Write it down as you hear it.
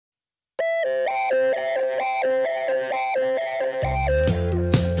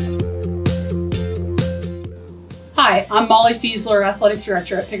Hi, I'm Molly Fiesler, Athletic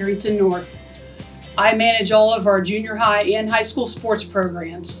Director at Pickerington North. I manage all of our junior high and high school sports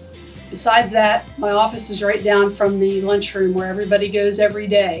programs. Besides that, my office is right down from the lunchroom where everybody goes every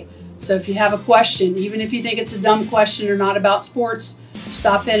day. So if you have a question, even if you think it's a dumb question or not about sports,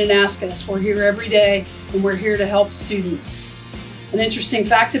 stop in and ask us. We're here every day and we're here to help students. An interesting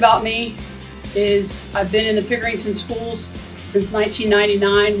fact about me is I've been in the Pickerington schools since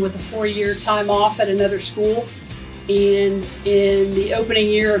 1999 with a 4-year time off at another school. And in the opening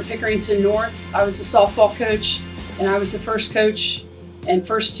year of Pickerington North, I was a softball coach, and I was the first coach and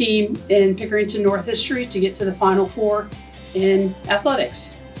first team in Pickerington North history to get to the Final Four in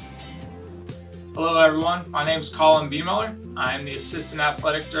athletics. Hello everyone, my name is Colin Beemeller. I'm the Assistant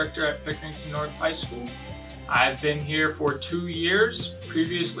Athletic Director at Pickerington North High School. I've been here for 2 years.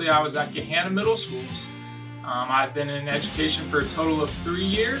 Previously I was at Gahanna Middle Schools. I've been in education for a total of 3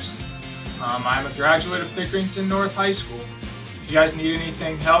 years. I'm a graduate of Pickerington North High School. If you guys need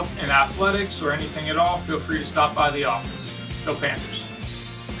anything help in athletics or anything at all, feel free to stop by the office. Go Panthers.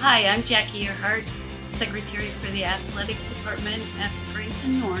 Hi, I'm Jackie Earhart, Secretary for the Athletic Department at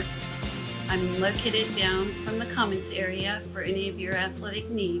Pickerington North. I'm located down from the Commons area for any of your athletic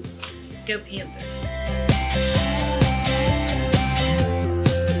needs. Go Panthers.